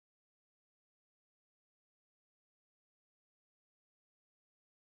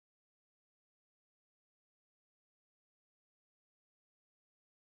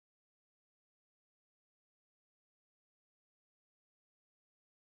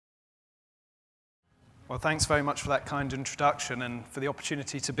Well, thanks very much for that kind introduction and for the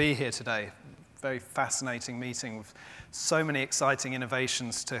opportunity to be here today. Very fascinating meeting with so many exciting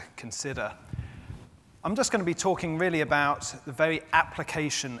innovations to consider. I'm just going to be talking really about the very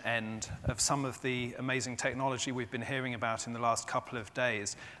application end of some of the amazing technology we've been hearing about in the last couple of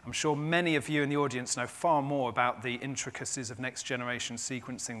days. I'm sure many of you in the audience know far more about the intricacies of next-generation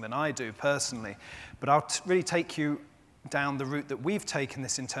sequencing than I do personally, but I'll really take you down the route that we've taken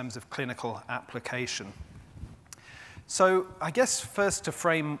this in terms of clinical application. So I guess first to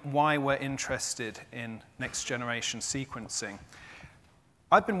frame why we're interested in next-generation sequencing.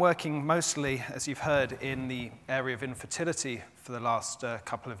 I've been working mostly, as you've heard, in the area of infertility for the last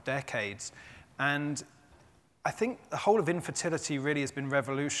couple of decades. And I think the whole of infertility really has been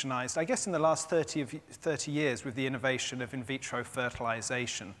revolutionized, I guess, in the last 30 years with the innovation of in vitro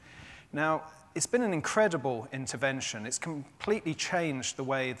fertilization. Now, it's been an incredible intervention. It's completely changed the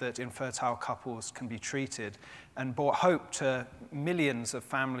way that infertile couples can be treated and brought hope to millions of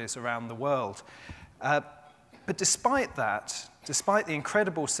families around the world. But despite that, despite the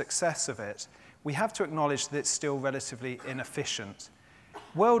incredible success of it, we have to acknowledge that it's still relatively inefficient.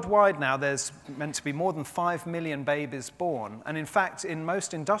 Worldwide now, there's meant to be more than 5 million babies born. And in fact, in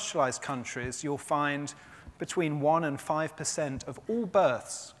most industrialized countries, you'll find between 1% and 5% of all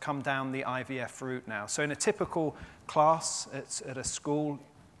births come down the IVF route now. So in a typical class at a school,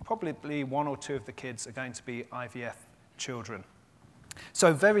 probably 1 or 2 of the kids are going to be IVF children.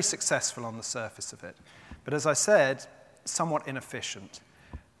 So very successful on the surface of it. But as I said, somewhat inefficient.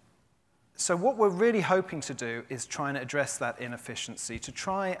 So what we're really hoping to do is try and address that inefficiency, to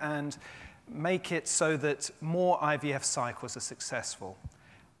try and make it so that more IVF cycles are successful.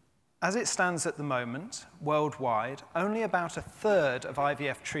 As it stands at the moment, worldwide, only about 1/3 of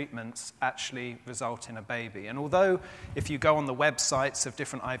IVF treatments actually result in a baby. And although if you go on the websites of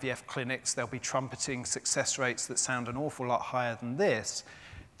different IVF clinics, they'll be trumpeting success rates that sound an awful lot higher than this,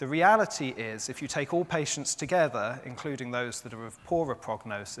 the reality is, if you take all patients together, including those that are of poorer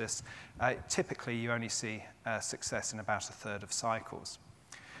prognosis, typically you only see success in about 1/3 of cycles.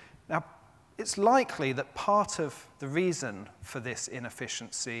 Now, it's likely that part of the reason for this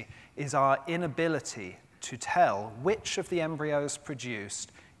inefficiency is our inability to tell which of the embryos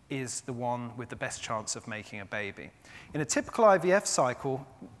produced is the one with the best chance of making a baby. In a typical IVF cycle,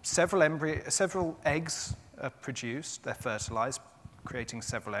 several eggs are produced, they're fertilized, creating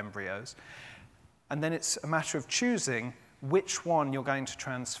several embryos. And then it's a matter of choosing which one you're going to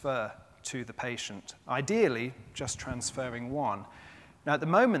transfer to the patient. Ideally, just transferring one. Now, at the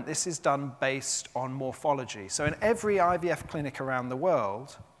moment, this is done based on morphology. So in every IVF clinic around the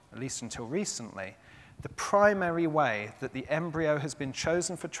world, at least until recently, the primary way that the embryo has been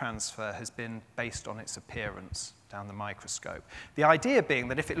chosen for transfer has been based on its appearance down the microscope. The idea being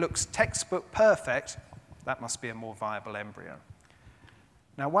that if it looks textbook perfect, that must be a more viable embryo.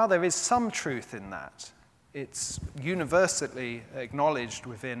 Now, while there is some truth in that, it's universally acknowledged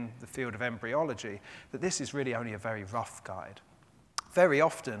within the field of embryology that this is really only a very rough guide. Very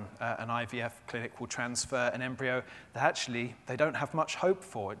often, an IVF clinic will transfer an embryo that actually they don't have much hope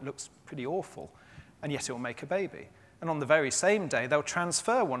for. It looks pretty awful, and yet it will make a baby. And on the very same day, they'll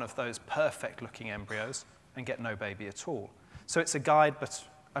transfer one of those perfect-looking embryos and get no baby at all. So it's a guide, but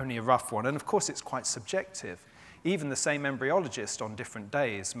only a rough one. And of course, it's quite subjective. Even the same embryologist on different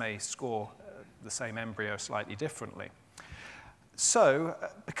days may score the same embryo slightly differently. So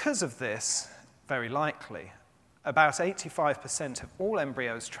because of this, very likely, about 85% of all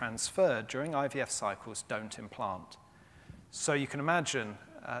embryos transferred during IVF cycles don't implant. So you can imagine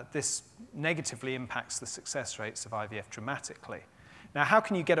this negatively impacts the success rates of IVF dramatically. Now, how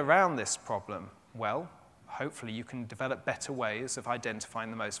can you get around this problem? Well, hopefully you can develop better ways of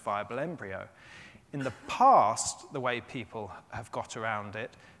identifying the most viable embryo. In the past, the way people have got around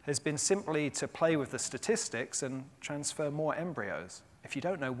it has been simply to play with the statistics and transfer more embryos. If you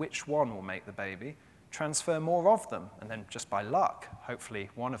don't know which one will make the baby, transfer more of them, and then just by luck, hopefully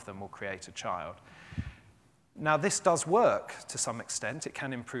one of them will create a child. Now, this does work to some extent. It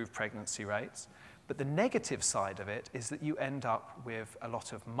can improve pregnancy rates, but the negative side of it is that you end up with a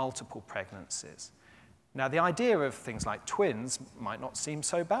lot of multiple pregnancies. Now, the idea of things like twins might not seem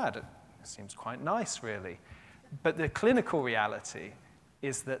so bad. It seems quite nice, really. But the clinical reality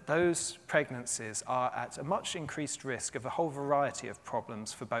is that those pregnancies are at a much increased risk of a whole variety of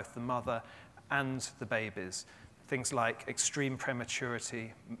problems for both the mother and the babies. Things like extreme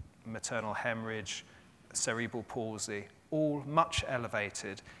prematurity, maternal hemorrhage, cerebral palsy, all much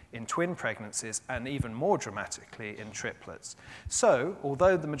elevated in twin pregnancies and even more dramatically in triplets. So,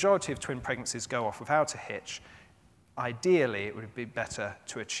 although the majority of twin pregnancies go off without a hitch, ideally it would be better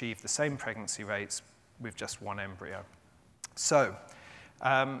to achieve the same pregnancy rates with just one embryo. So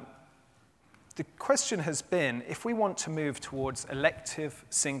the question has been, if we want to move towards elective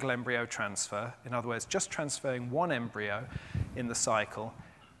single embryo transfer, in other words, just transferring one embryo in the cycle,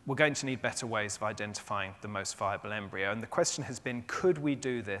 we're going to need better ways of identifying the most viable embryo. And the question has been, could we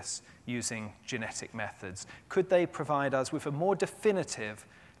do this using genetic methods? Could they provide us with a more definitive,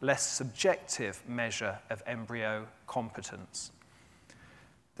 less subjective measure of embryo competence?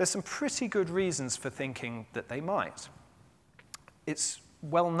 There's some pretty good reasons for thinking that they might. It's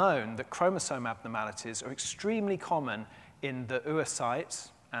well known that chromosome abnormalities are extremely common in the oocytes,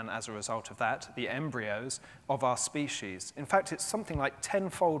 and as a result of that, the embryos of our species. In fact, it's something like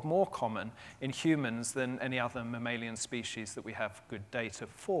 10-fold more common in humans than any other mammalian species that we have good data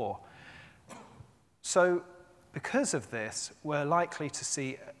for. So because of this, we're likely to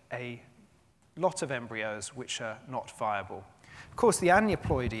see a lot of embryos which are not viable. Of course, the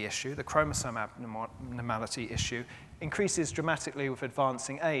aneuploidy issue, the chromosome abnormality issue, increases dramatically with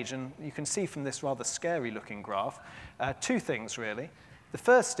advancing age. And you can see from this rather scary-looking graph, two things, really. The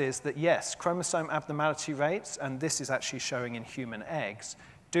first is that, yes, chromosome abnormality rates, and this is actually showing in human eggs,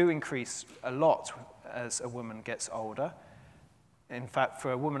 do increase a lot as a woman gets older. In fact,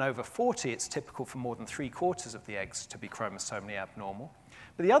 for a woman over 40, it's typical for more than 3/4 of the eggs to be chromosomally abnormal.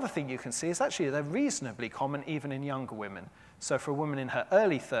 But the other thing you can see is actually they're reasonably common even in younger women. So for a woman in her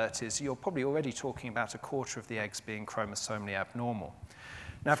early 30s, you're probably already talking about 1/4 of the eggs being chromosomally abnormal.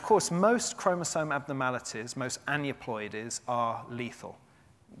 Now, of course, most chromosome abnormalities, most aneuploidies, are lethal.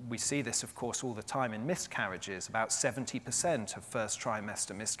 We see this, of course, all the time in miscarriages. About 70% of first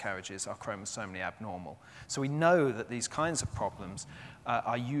trimester miscarriages are chromosomally abnormal. So we know that these kinds of problems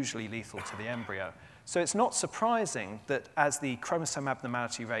are usually lethal to the embryo. So it's not surprising that as the chromosome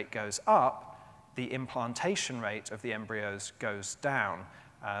abnormality rate goes up, the implantation rate of the embryos goes down.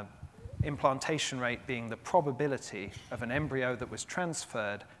 Implantation rate being the probability of an embryo that was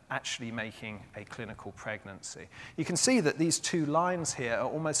transferred actually making a clinical pregnancy. You can see that these two lines here are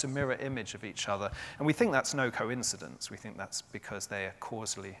almost a mirror image of each other, and we think that's no coincidence. We think that's because they are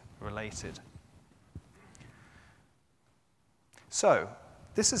causally related. So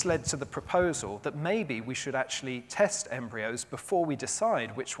this has led to the proposal that maybe we should actually test embryos before we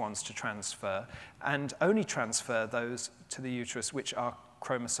decide which ones to transfer, and only transfer those to the uterus which are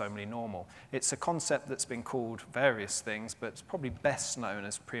chromosomally normal. It's a concept that's been called various things, but it's probably best known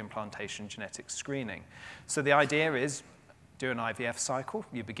as pre-implantation genetic screening. So the idea is, do an IVF cycle.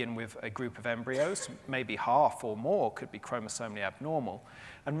 You begin with a group of embryos, maybe half or more could be chromosomally abnormal.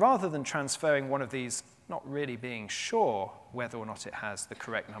 And rather than transferring one of these, not really being sure whether or not it has the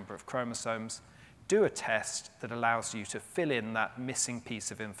correct number of chromosomes, do a test that allows you to fill in that missing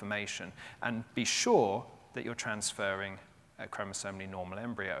piece of information and be sure that you're transferring a chromosomally normal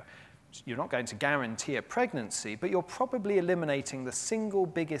embryo. You're not going to guarantee a pregnancy, but you're probably eliminating the single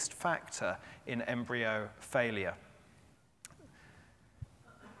biggest factor in embryo failure.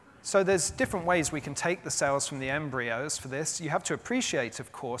 So there's different ways we can take the cells from the embryos for this. You have to appreciate,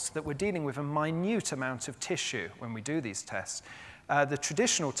 of course, that we're dealing with a minute amount of tissue when we do these tests. The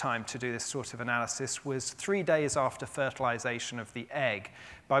traditional time to do this sort of analysis was 3 days after fertilization of the egg,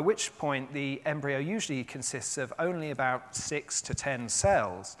 by which point the embryo usually consists of only about 6 to 10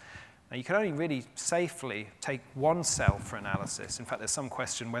 cells. Now, you can only really safely take one cell for analysis. In fact, there's some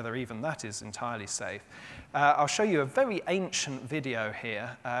question whether even that is entirely safe. I'll show you a very ancient video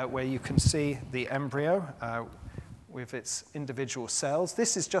here where you can see the embryo with its individual cells.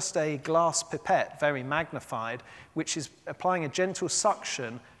 This is just a glass pipette, very magnified, which is applying a gentle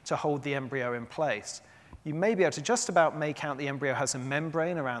suction to hold the embryo in place. You may be able to just about make out the embryo has a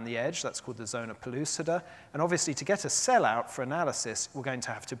membrane around the edge. That's called the zona pellucida. And obviously, to get a cell out for analysis, we're going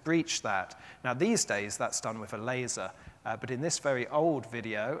to have to breach that. Now, these days, that's done with a laser. But in this very old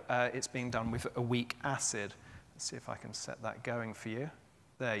video, it's being done with a weak acid. Let's see if I can set that going for you.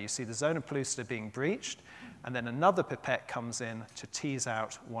 There, you see the zona pellucida being breached, and then another pipette comes in to tease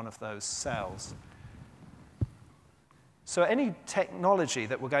out one of those cells. So any technology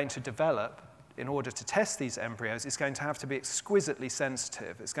that we're going to develop in order to test these embryos is going to have to be exquisitely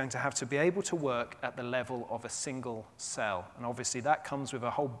sensitive. It's going to have to be able to work at the level of a single cell. And obviously, that comes with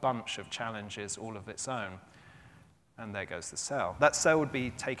a whole bunch of challenges all of its own. And there goes the cell. That cell would be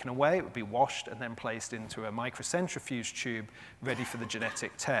taken away, it would be washed, and then placed into a microcentrifuge tube ready for the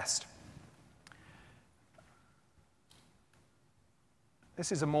genetic test.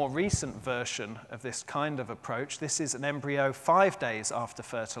 This is a more recent version of this kind of approach. This is an embryo 5 days after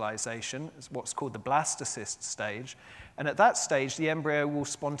fertilization. It's what's called the blastocyst stage. And at that stage, the embryo will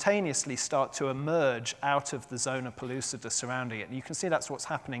spontaneously start to emerge out of the zona pellucida surrounding it. And you can see that's what's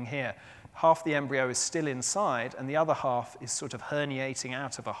happening here. Half the embryo is still inside, and the other half is sort of herniating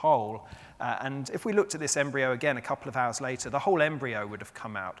out of a hole. And if we looked at this embryo again a couple of hours later, the whole embryo would have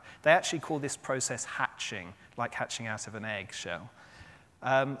come out. They actually call this process hatching, like hatching out of an eggshell.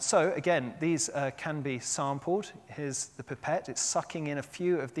 So again, these can be sampled. Here's the pipette. It's sucking in a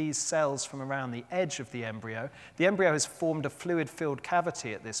few of these cells from around the edge of the embryo. The embryo has formed a fluid-filled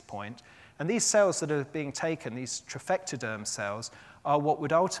cavity at this point. And these cells that are being taken, these trophectoderm cells, are what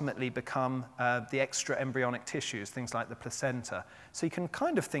would ultimately become the extra embryonic tissues, things like the placenta. So you can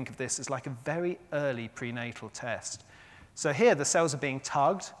kind of think of this as like a very early prenatal test. So here, the cells are being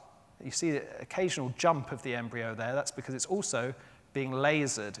tugged. You see the occasional jump of the embryo there. That's because it's also being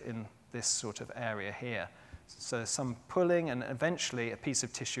lasered in this sort of area here. So some pulling, and eventually a piece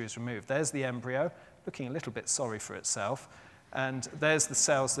of tissue is removed. There's the embryo, looking a little bit sorry for itself, and there's the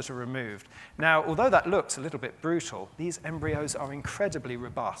cells that are removed. Now, although that looks a little bit brutal, these embryos are incredibly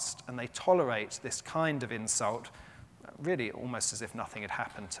robust, and they tolerate this kind of insult, really almost as if nothing had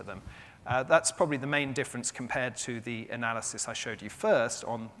happened to them. That's probably the main difference compared to the analysis I showed you first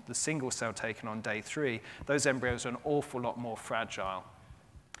on the single cell taken on day 3. Those embryos are an awful lot more fragile.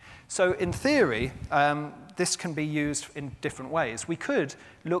 So in theory, this can be used in different ways. We could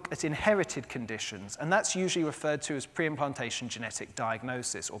look at inherited conditions, and that's usually referred to as pre-implantation genetic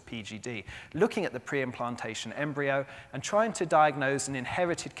diagnosis, or PGD, looking at the pre-implantation embryo and trying to diagnose an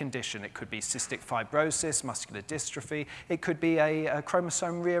inherited condition. It could be cystic fibrosis, muscular dystrophy. It could be a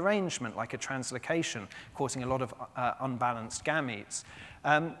chromosome rearrangement, like a translocation, causing a lot of unbalanced gametes.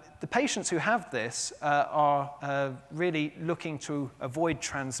 The patients who have this are really looking to avoid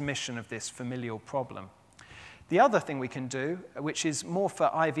transmission of this familial problem. The other thing we can do, which is more for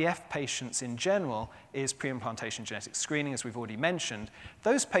IVF patients in general, is pre-implantation genetic screening, as we've already mentioned.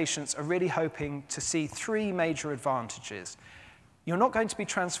 Those patients are really hoping to see 3 major advantages. You're not going to be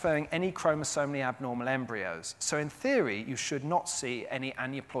transferring any chromosomally abnormal embryos. So in theory, you should not see any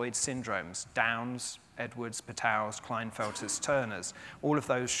aneuploid syndromes, Downs, Edwards, Pataus, Klinefelters, Turners. All of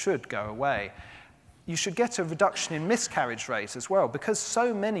those should go away. You should get a reduction in miscarriage rate as well. Because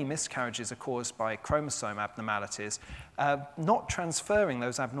so many miscarriages are caused by chromosome abnormalities, not transferring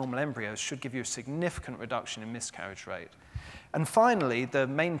those abnormal embryos should give you a significant reduction in miscarriage rate. And finally, the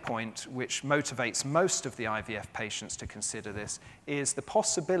main point which motivates most of the IVF patients to consider this is the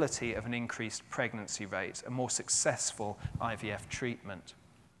possibility of an increased pregnancy rate, a more successful IVF treatment.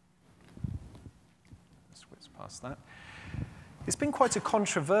 Let's whiz past that. It's been quite a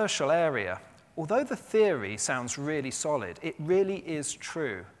controversial area. Although the theory sounds really solid, it really is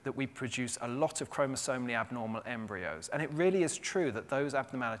true that we produce a lot of chromosomally abnormal embryos. And it really is true that those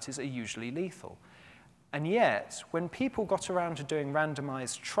abnormalities are usually lethal. And yet, when people got around to doing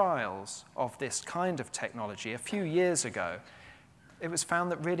randomized trials of this kind of technology a few years ago, it was found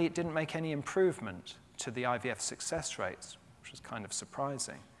that really it didn't make any improvement to the IVF success rates, which was kind of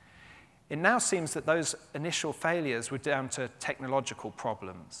surprising. It now seems that those initial failures were down to technological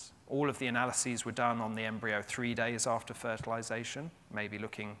problems. All of the analyses were done on the embryo 3 days after fertilization. Maybe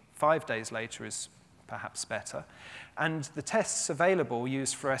looking 5 days later is perhaps better. And the tests available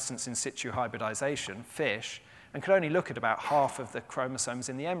use fluorescence in situ hybridization, FISH, and could only look at about half of the chromosomes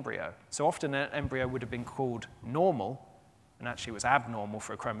in the embryo. So often an embryo would have been called normal, and actually was abnormal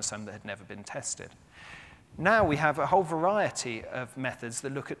for a chromosome that had never been tested. Now we have a whole variety of methods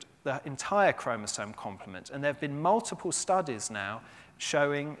that look at the entire chromosome complement, and there have been multiple studies now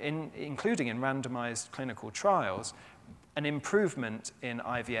showing, including in randomized clinical trials, an improvement in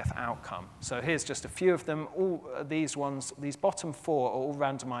IVF outcome. So here's just a few of them. All these ones, these bottom 4 are all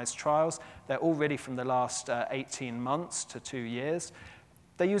randomized trials. They're all really from the last 18 months to 2 years.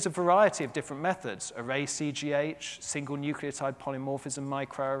 They use a variety of different methods: array CGH, single nucleotide polymorphism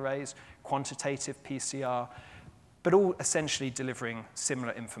microarrays, quantitative PCR, but all essentially delivering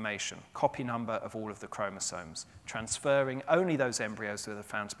similar information, copy number of all of the chromosomes, transferring only those embryos that are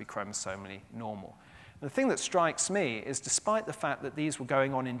found to be chromosomally normal. And the thing that strikes me is, despite the fact that these were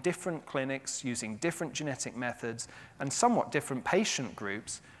going on in different clinics, using different genetic methods, and somewhat different patient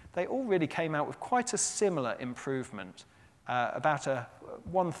groups, they all really came out with quite a similar improvement, about a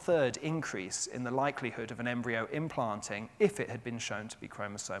 1/3 increase in the likelihood of an embryo implanting if it had been shown to be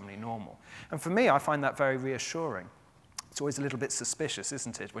chromosomally normal. And for me, I find that very reassuring. It's always a little bit suspicious,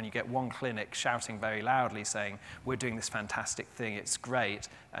 isn't it, when you get one clinic shouting very loudly saying, we're doing this fantastic thing, it's great,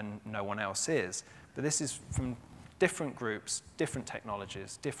 and no one else is. But this is from different groups, different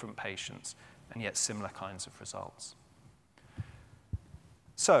technologies, different patients, and yet similar kinds of results.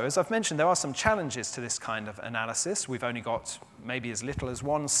 So, as I've mentioned, there are some challenges to this kind of analysis. We've only got maybe as little as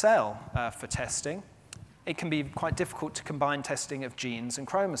one cell for testing. It can be quite difficult to combine testing of genes and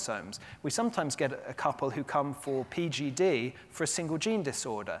chromosomes. We sometimes get a couple who come for PGD for a single gene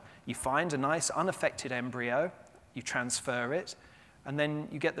disorder. You find a nice unaffected embryo, you transfer it, and then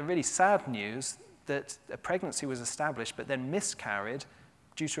you get the really sad news that a pregnancy was established but then miscarried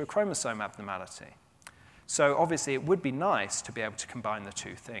due to a chromosome abnormality. So obviously it would be nice to be able to combine the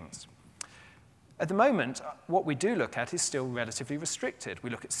two things. At the moment, what we do look at is still relatively restricted. We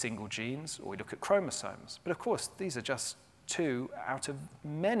look at single genes or we look at chromosomes. But of course, these are just two out of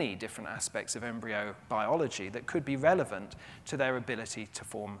many different aspects of embryo biology that could be relevant to their ability to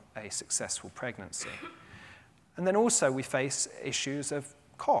form a successful pregnancy. And then also we face issues of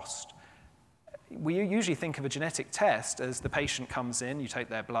cost. We usually think of a genetic test as the patient comes in, you take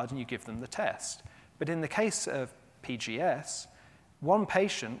their blood and you give them the test. But in the case of PGS, one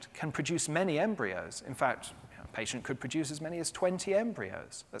patient can produce many embryos. In fact, a patient could produce as many as 20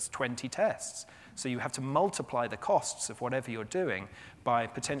 embryos. That's 20 tests. So you have to multiply the costs of whatever you're doing by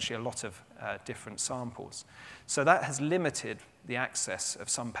potentially a lot of different samples. So that has limited the access of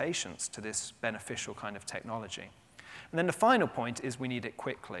some patients to this beneficial kind of technology. And then the final point is we need it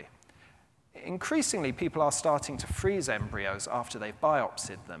quickly. Increasingly, people are starting to freeze embryos after they've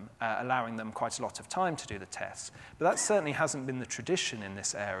biopsied them, allowing them quite a lot of time to do the tests. But that certainly hasn't been the tradition in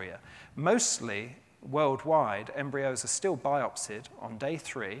this area. Mostly, worldwide, embryos are still biopsied on day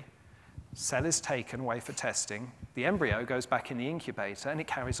 3, cell is taken away for testing, the embryo goes back in the incubator, and it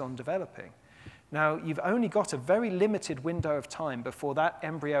carries on developing. Now, you've only got a very limited window of time before that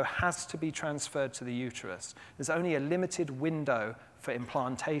embryo has to be transferred to the uterus. There's only a limited window for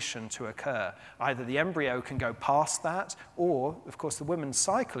implantation to occur. Either the embryo can go past that, or, of course, the woman's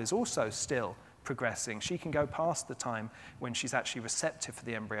cycle is also still progressing. She can go past the time when she's actually receptive for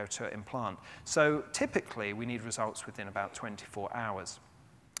the embryo to implant. So typically, we need results within about 24 hours.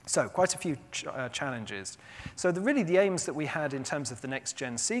 So quite a few challenges. So really the aims that we had in terms of the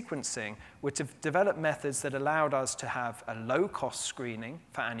next-gen sequencing were to develop methods that allowed us to have a low-cost screening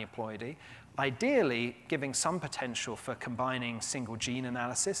for aneuploidy, ideally giving some potential for combining single gene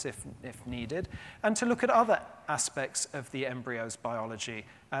analysis if needed, and to look at other aspects of the embryo's biology.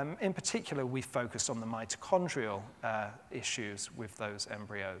 In particular, we focused on the mitochondrial issues with those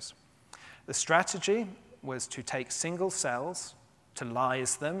embryos. The strategy was to take single cells, to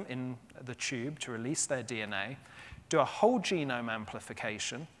lyse them in the tube to release their DNA, do a whole genome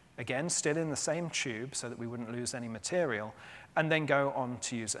amplification, again, still in the same tube so that we wouldn't lose any material, and then go on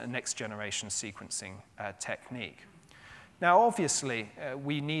to use a next-generation sequencing technique. Now, obviously,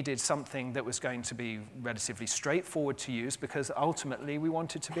 we needed something that was going to be relatively straightforward to use because ultimately we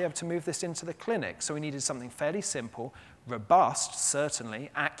wanted to be able to move this into the clinic. So we needed something fairly simple, robust,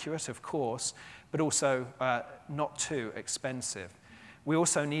 certainly, accurate, of course, but also not too expensive. We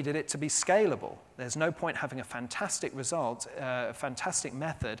also needed it to be scalable. There's no point having a fantastic result, a fantastic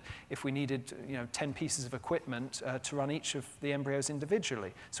method, if we needed 10 pieces of equipment to run each of the embryos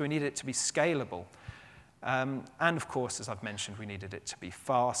individually. So we needed it to be scalable. And of course, as I've mentioned, we needed it to be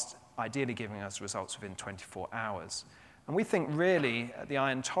fast, ideally giving us results within 24 hours. And we think really the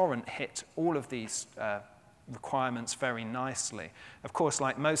Ion Torrent hit all of these requirements very nicely. Of course,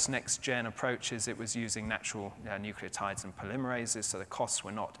 like most next-gen approaches, it was using natural nucleotides and polymerases, so the costs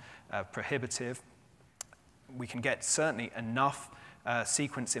were not prohibitive. We can get certainly enough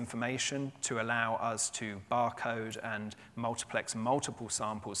sequence information to allow us to barcode and multiplex multiple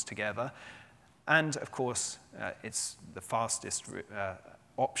samples together. And of course, it's the fastest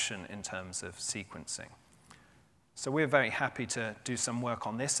option in terms of sequencing. So we're very happy to do some work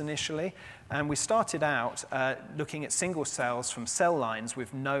on this initially. And we started out looking at single cells from cell lines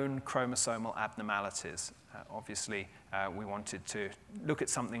with known chromosomal abnormalities. Obviously, we wanted to look at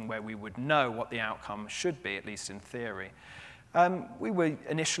something where we would know what the outcome should be, at least in theory. We were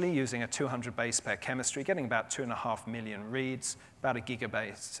initially using a 200 base pair chemistry, getting about 2.5 million reads, about a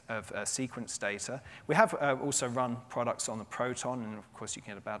gigabyte of sequence data. We have also run products on the proton, and of course you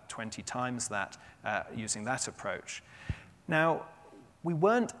can get about 20 times that using that approach. Now, we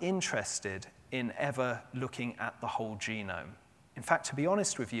weren't interested in ever looking at the whole genome. In fact, to be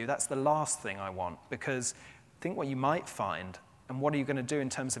honest with you, that's the last thing I want, because think what you might find, and what are you going to do in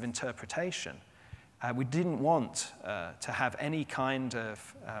terms of interpretation? We didn't want to have any kind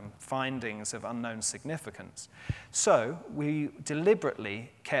of findings of unknown significance. So we deliberately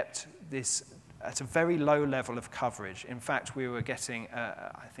kept this at a very low level of coverage. In fact, we were getting,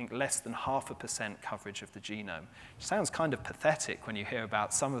 I think, less than 0.5% coverage of the genome. It sounds kind of pathetic when you hear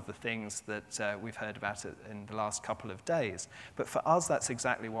about some of the things that we've heard about in the last couple of days. But for us, that's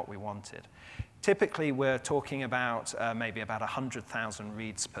exactly what we wanted. Typically, we're talking about maybe about 100,000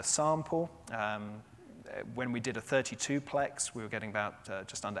 reads per sample. When we did a 32-plex, we were getting about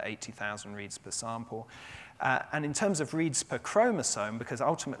just under 80,000 reads per sample. And in terms of reads per chromosome, because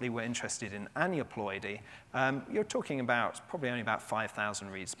ultimately we're interested in aneuploidy, you're talking about probably only about 5,000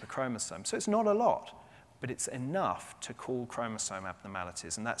 reads per chromosome. So it's not a lot, but it's enough to call chromosome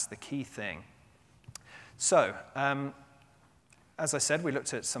abnormalities, and that's the key thing. So, as I said, we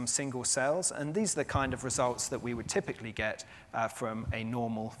looked at some single cells, and these are the kind of results that we would typically get from a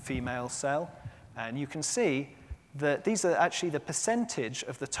normal female cell. And you can see that these are actually the percentage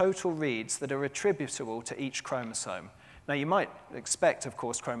of the total reads that are attributable to each chromosome. Now, you might expect, of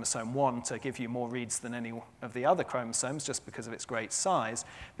course, chromosome 1 to give you more reads than any of the other chromosomes just because of its great size,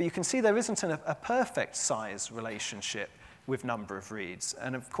 but you can see there isn't a perfect size relationship with number of reads.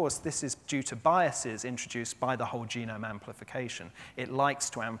 And of course, this is due to biases introduced by the whole genome amplification. It likes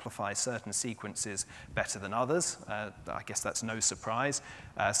to amplify certain sequences better than others. I guess that's no surprise,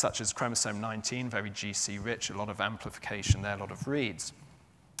 such as chromosome 19, very GC-rich, a lot of amplification there, a lot of reads.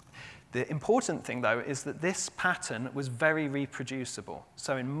 The important thing, though, is that this pattern was very reproducible.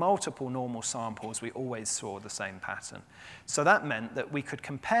 So in multiple normal samples, we always saw the same pattern. So that meant that we could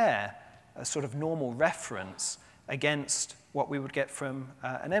compare a sort of normal reference against what we would get from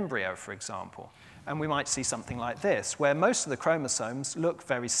an embryo, for example. And we might see something like this, where most of the chromosomes look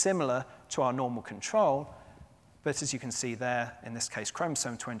very similar to our normal control, but as you can see there, in this case,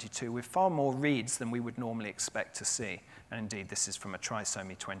 chromosome 22, with far more reads than we would normally expect to see. And indeed, this is from a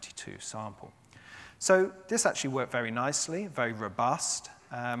trisomy 22 sample. So this actually worked very nicely, very robust.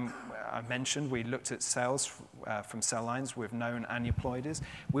 I mentioned we looked at cells from cell lines with known aneuploidies.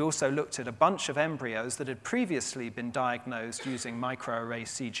 We also looked at a bunch of embryos that had previously been diagnosed using microarray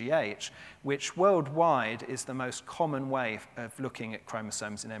CGH, which worldwide is the most common way of looking at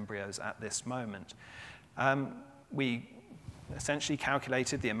chromosomes in embryos at this moment. We essentially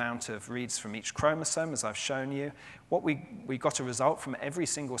calculated the amount of reads from each chromosome, as I've shown you. We got a result from every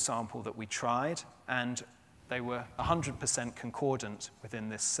single sample that we tried, and they were 100% concordant within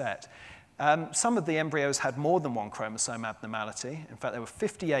this set. Some of the embryos had more than one chromosome abnormality. In fact, there were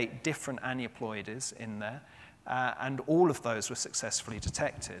 58 different aneuploidies in there, and all of those were successfully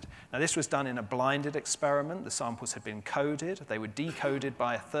detected. Now, this was done in a blinded experiment. The samples had been coded. They were decoded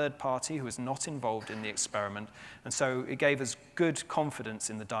by a third party who was not involved in the experiment, and so it gave us good confidence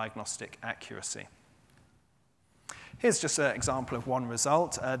in the diagnostic accuracy. Here's just an example of one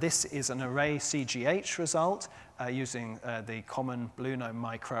result. This is an array CGH result using the common Bluenome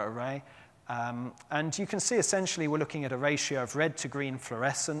microarray. And you can see essentially we're looking at a ratio of red to green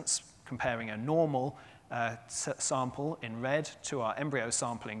fluorescence, comparing a normal sample in red to our embryo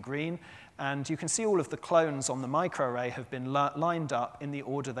sample in green. And you can see all of the clones on the microarray have been lined up in the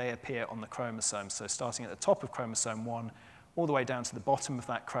order they appear on the chromosome. So starting at the top of chromosome 1, all the way down to the bottom of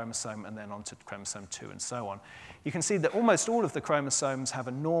that chromosome, and then onto chromosome 2, and so on. You can see that almost all of the chromosomes have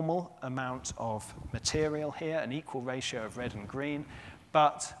a normal amount of material here, an equal ratio of red and green,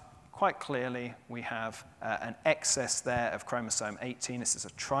 but quite clearly we have an excess there of chromosome 18. This is a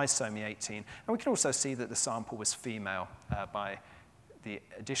trisomy 18, and we can also see that the sample was female by the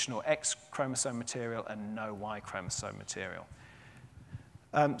additional X chromosome material and no Y chromosome material.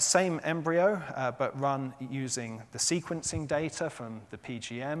 Same embryo, but run using the sequencing data from the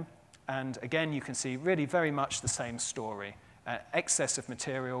PGM. And again, you can see really very much the same story. Excess of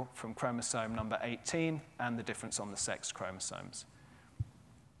material from chromosome number 18 and the difference on the sex chromosomes.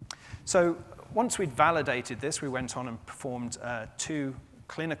 So once we'd validated this, we went on and performed 2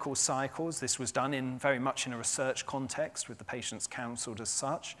 clinical cycles. This was done very much in a research context with the patients counseled as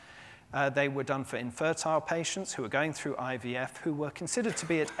such. They were done for infertile patients who were going through IVF, who were considered to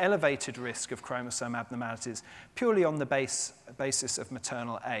be at elevated risk of chromosome abnormalities purely on the basis of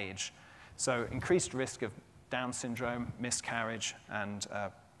maternal age. So increased risk of Down syndrome, miscarriage, and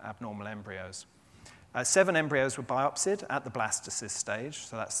abnormal embryos. 7 embryos were biopsied at the blastocyst stage,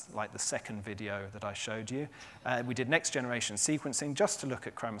 so that's like the second video that I showed you. We did next-generation sequencing just to look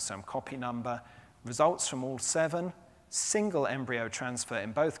at chromosome copy number. Results from all 7. Single embryo transfer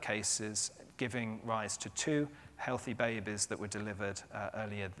in both cases, giving rise to 2 healthy babies that were delivered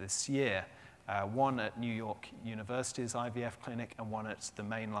earlier this year. One at New York University's IVF clinic and one at the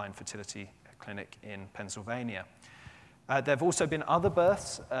Mainline Fertility Clinic in Pennsylvania. There have also been other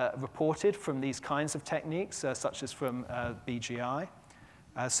births reported from these kinds of techniques, such as from BGI.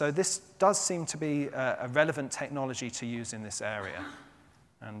 So this does seem to be a relevant technology to use in this area.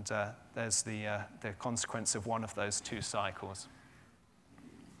 And there's the consequence of one of those 2 cycles.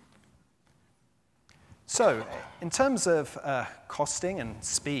 So in terms of costing and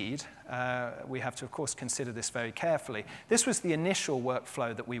speed, we have to, of course, consider this very carefully. This was the initial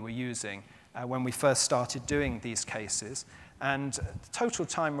workflow that we were using when we first started doing these cases. And the total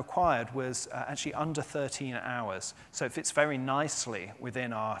time required was actually under 13 hours. So it fits very nicely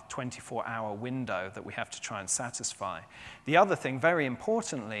within our 24-hour window that we have to try and satisfy. The other thing, very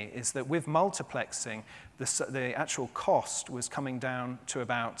importantly, is that with multiplexing, the actual cost was coming down to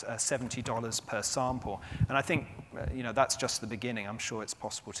about $70 per sample. And I think that's just the beginning. I'm sure it's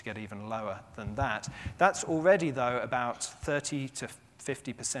possible to get even lower than that. That's already, though, about 30 to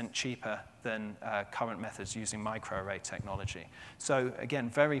 50% cheaper than current methods using microarray technology. So again,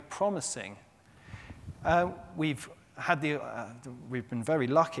 very promising. We've been very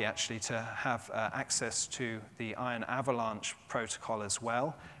lucky, actually, to have access to the ion avalanche protocol as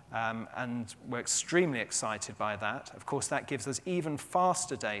well. And we're extremely excited by that. Of course, that gives us even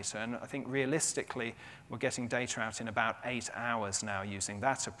faster data, and I think realistically, we're getting data out in about 8 hours now using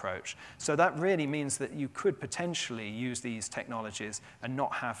that approach. So that really means that you could potentially use these technologies and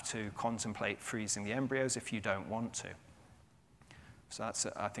not have to contemplate freezing the embryos if you don't want to. So that's,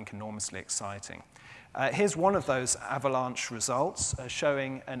 I think, enormously exciting. Here's one of those avalanche results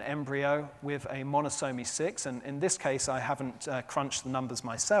showing an embryo with a monosomy 6. And in this case, I haven't crunched the numbers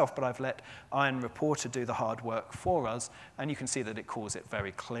myself, but I've let Ion Reporter do the hard work for us. And you can see that it calls it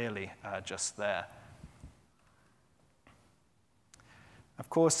very clearly just there. Of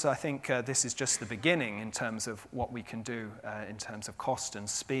course, I think this is just the beginning in terms of what we can do in terms of cost and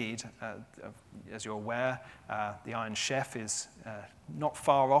speed. As you're aware, the Iron Chef is not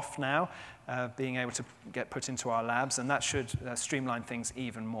far off now, being able to get put into our labs, and that should streamline things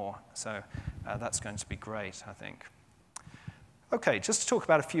even more. So that's going to be great, I think. Okay, just to talk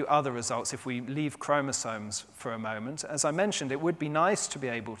about a few other results if we leave chromosomes for a moment. As I mentioned, it would be nice to be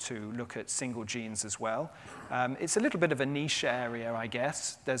able to look at single genes as well. It's a little bit of a niche area, I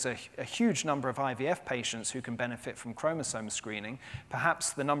guess. There's a huge number of IVF patients who can benefit from chromosome screening.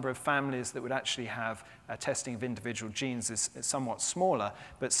 Perhaps the number of families that would actually have testing of individual genes is somewhat smaller,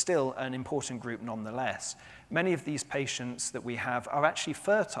 but still an important group nonetheless. Many of these patients that we have are actually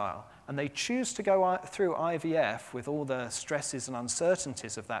fertile, and they choose to go through IVF with all the stresses and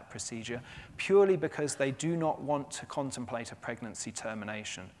uncertainties of that procedure purely because they do not want to contemplate a pregnancy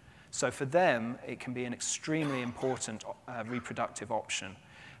termination. So for them, it can be an extremely important reproductive option.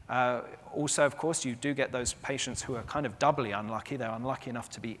 Also, of course, you do get those patients who are kind of doubly unlucky. They're unlucky enough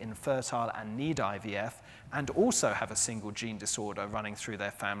to be infertile and need IVF and also have a single gene disorder running through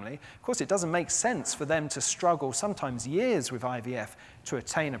their family. Of course, it doesn't make sense for them to struggle sometimes years with IVF to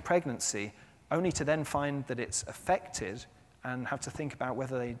attain a pregnancy, only to then find that it's affected and have to think about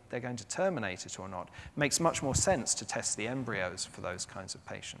whether they're going to terminate it or not. It makes much more sense to test the embryos for those kinds of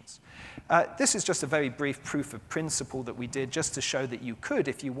patients. This is just a very brief proof of principle that we did just to show that you could,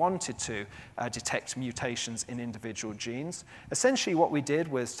 if you wanted to, detect mutations in individual genes. Essentially what we did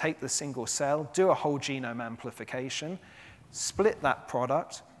was take the single cell, do a whole genome amplification, split that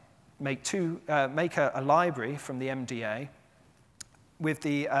product, make a library from the MDA. With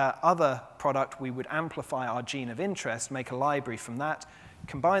the other product, we would amplify our gene of interest, make a library from that,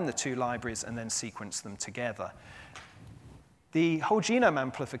 combine the 2 libraries, and then sequence them together. The whole genome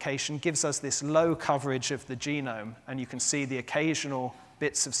amplification gives us this low coverage of the genome, and you can see the occasional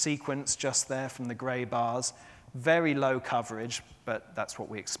bits of sequence just there from the gray bars. Very low coverage, but that's what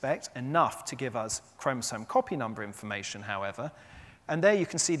we expect. Enough to give us chromosome copy number information, however. And there you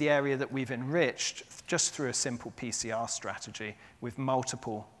can see the area that we've enriched just through a simple PCR strategy with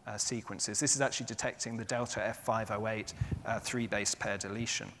multiple sequences. This is actually detecting the delta F508 3-base pair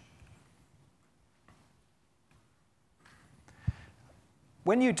deletion.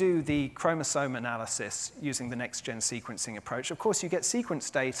 When you do the chromosome analysis using the next-gen sequencing approach, of course, you get sequence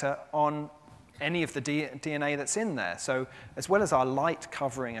data on any of the DNA that's in there. So as well as our light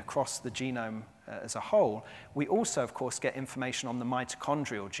covering across the genome as a whole, we also, of course, get information on the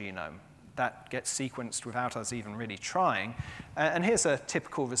mitochondrial genome. That gets sequenced without us even really trying. And here's a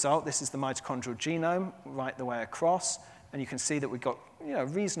typical result. This is the mitochondrial genome right the way across. And you can see that we've got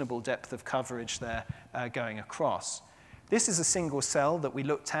reasonable depth of coverage there going across. This is a single cell that we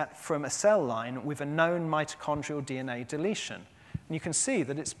looked at from a cell line with a known mitochondrial DNA deletion. And you can see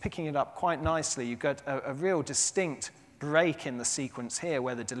that it's picking it up quite nicely. You've got a real distinct break in the sequence here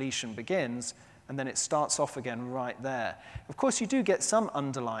where the deletion begins and then it starts off again right there. Of course, you do get some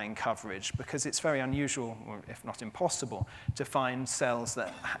underlying coverage because it's very unusual, or if not impossible, to find cells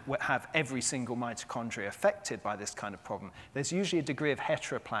that have every single mitochondria affected by this kind of problem. There's usually a degree of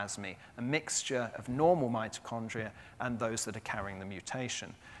heteroplasmy, a mixture of normal mitochondria and those that are carrying the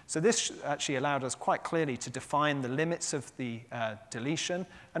mutation. So this actually allowed us quite clearly to define the limits of the deletion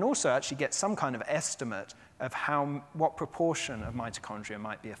and also actually get some kind of estimate of what proportion of mitochondria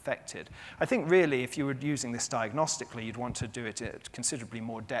might be affected. I think really if you were using this diagnostically, you'd want to do it at considerably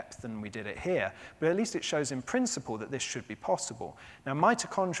more depth than we did it here, but at least it shows in principle that this should be possible. Now,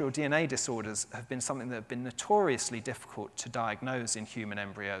 mitochondrial DNA disorders have been something that have been notoriously difficult to diagnose in human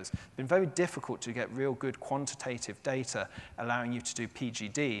embryos. It's been very difficult to get real good quantitative data allowing you to do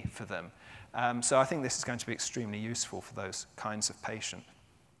PGD for them. So I think this is going to be extremely useful for those kinds of patients.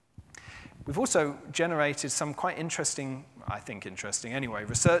 We've also generated some quite interesting, I think interesting anyway,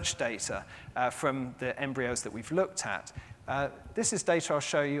 research data from the embryos that we've looked at. This is data I'll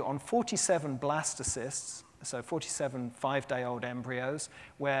show you on 47 blastocysts, so 47 5-day-old embryos,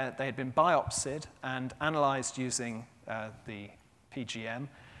 where they had been biopsied and analyzed using the PGM.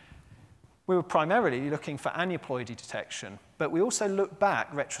 We were primarily looking for aneuploidy detection, but we also looked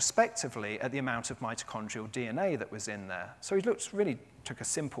back retrospectively at the amount of mitochondrial DNA that was in there. So we really took a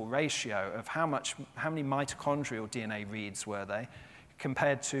simple ratio of how many mitochondrial DNA reads were they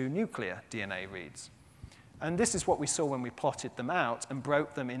compared to nuclear DNA reads. And this is what we saw when we plotted them out and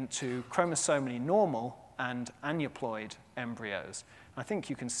broke them into chromosomally normal and aneuploid embryos. I think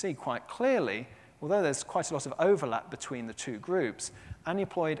you can see quite clearly, although there's quite a lot of overlap between the two groups,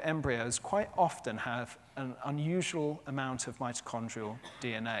 aneuploid embryos quite often have an unusual amount of mitochondrial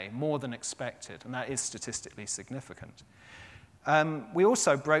DNA, more than expected, and that is statistically significant. We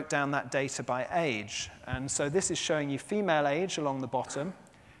also broke down that data by age, and so this is showing you female age along the bottom,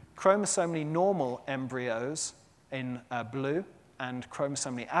 chromosomally normal embryos in blue, and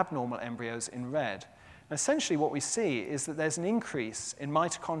chromosomally abnormal embryos in red. And essentially what we see is that there's an increase in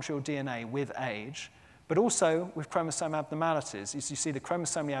mitochondrial DNA with age, but also with chromosome abnormalities. As you see, the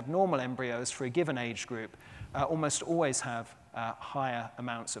chromosomally abnormal embryos for a given age group almost always have higher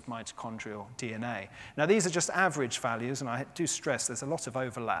amounts of mitochondrial DNA. Now, these are just average values, and I do stress there's a lot of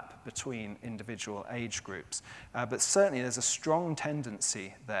overlap between individual age groups, but certainly there's a strong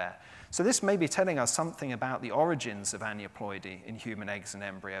tendency there. So this may be telling us something about the origins of aneuploidy in human eggs and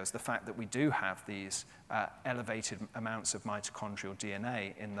embryos, the fact that we do have these elevated amounts of mitochondrial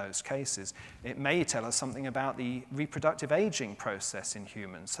DNA in those cases. It may tell us something about the reproductive aging process in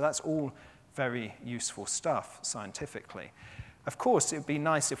humans. So that's all very useful stuff scientifically. Of course, it would be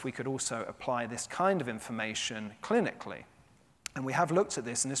nice if we could also apply this kind of information clinically. And we have looked at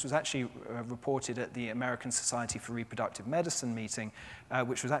this, and this was actually reported at the American Society for Reproductive Medicine meeting,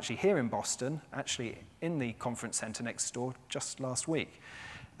 which was actually here in Boston, actually in the conference center next door just last week.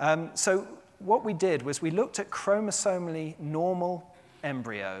 So what we did was we looked at chromosomally normal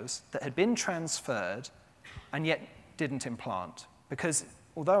embryos that had been transferred and yet didn't implant. Because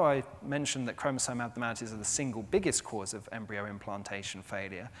although I mentioned that chromosome abnormalities are the single biggest cause of embryo implantation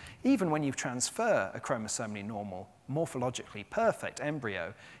failure, even when you transfer a chromosomally normal, morphologically perfect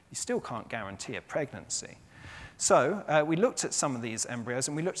embryo, you still can't guarantee a pregnancy. So we looked at some of these embryos,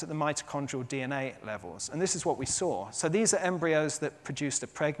 and we looked at the mitochondrial DNA levels, and this is what we saw. So these are embryos that produced a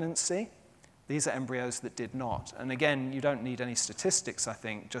pregnancy. These are embryos that did not. And again, you don't need any statistics, I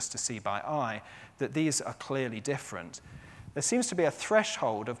think, just to see by eye that these are clearly different. There seems to be a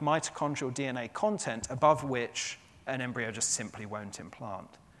threshold of mitochondrial DNA content above which an embryo just simply won't implant.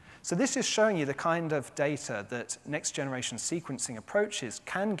 So this is showing you the kind of data that next-generation sequencing approaches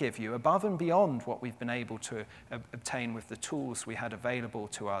can give you above and beyond what we've been able to obtain with the tools we had available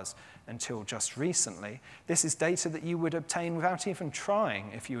to us until just recently. This is data that you would obtain without even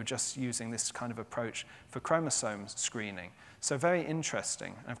trying if you were just using this kind of approach for chromosome screening. So very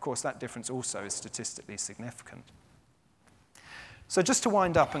interesting. And of course, that difference also is statistically significant. So just to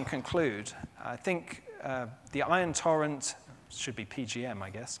wind up and conclude, I think the ion torrent, should be PGM, I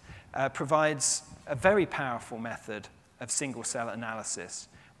guess, provides a very powerful method of single-cell analysis.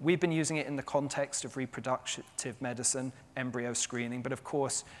 We've been using it in the context of reproductive medicine, embryo screening, but of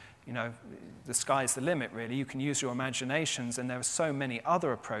course, you know, the sky's the limit, really. You can use your imaginations, and there are so many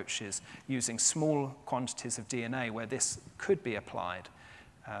other approaches using small quantities of DNA where this could be applied.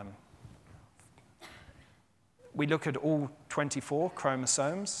 We look at all 24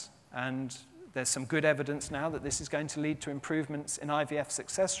 chromosomes, and There's some good evidence now that this is going to lead to improvements in IVF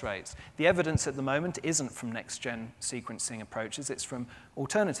success rates. The evidence at the moment isn't from next-gen sequencing approaches, it's from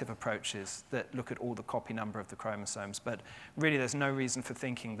alternative approaches that look at all the copy number of the chromosomes, but really there's no reason for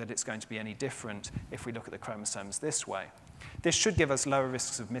thinking that it's going to be any different if we look at the chromosomes this way. This should give us lower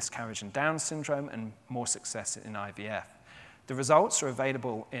risks of miscarriage and Down syndrome and more success in IVF. The results are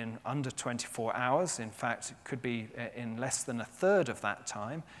available in under 24 hours. In fact, it could be in less than a third of that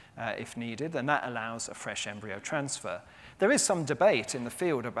time if needed, and that allows a fresh embryo transfer. There is some debate in the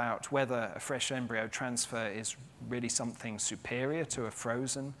field about whether a fresh embryo transfer is really something superior to a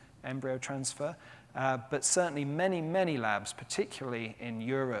frozen embryo transfer, but certainly many labs, particularly in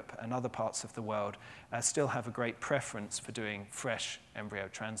Europe and other parts of the world, still have a great preference for doing fresh embryo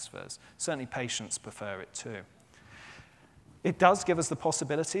transfers. Certainly patients prefer it too. It does give us the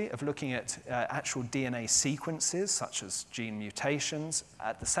possibility of looking at actual DNA sequences, such as gene mutations,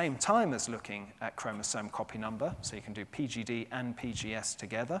 at the same time as looking at chromosome copy number. So you can do PGD and PGS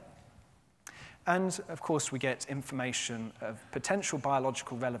together. And, of course, we get information of potential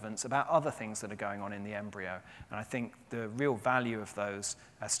biological relevance about other things that are going on in the embryo. And I think the real value of those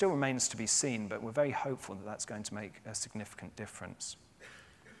still remains to be seen, but we're very hopeful that that's going to make a significant difference.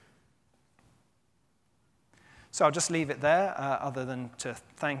 So I'll just leave it there, other than to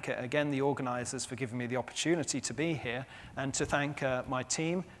thank, again, the organizers for giving me the opportunity to be here, and to thank my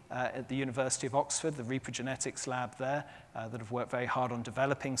team at the University of Oxford, the reprogenetics lab there, that have worked very hard on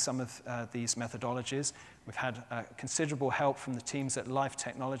developing some of these methodologies. We've had considerable help from the teams at Life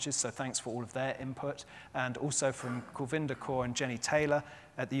Technologies, so thanks for all of their input, and also from Kulvinder Kaur and Jenny Taylor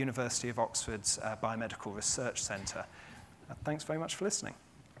at the University of Oxford's Biomedical Research Centre. Thanks very much for listening.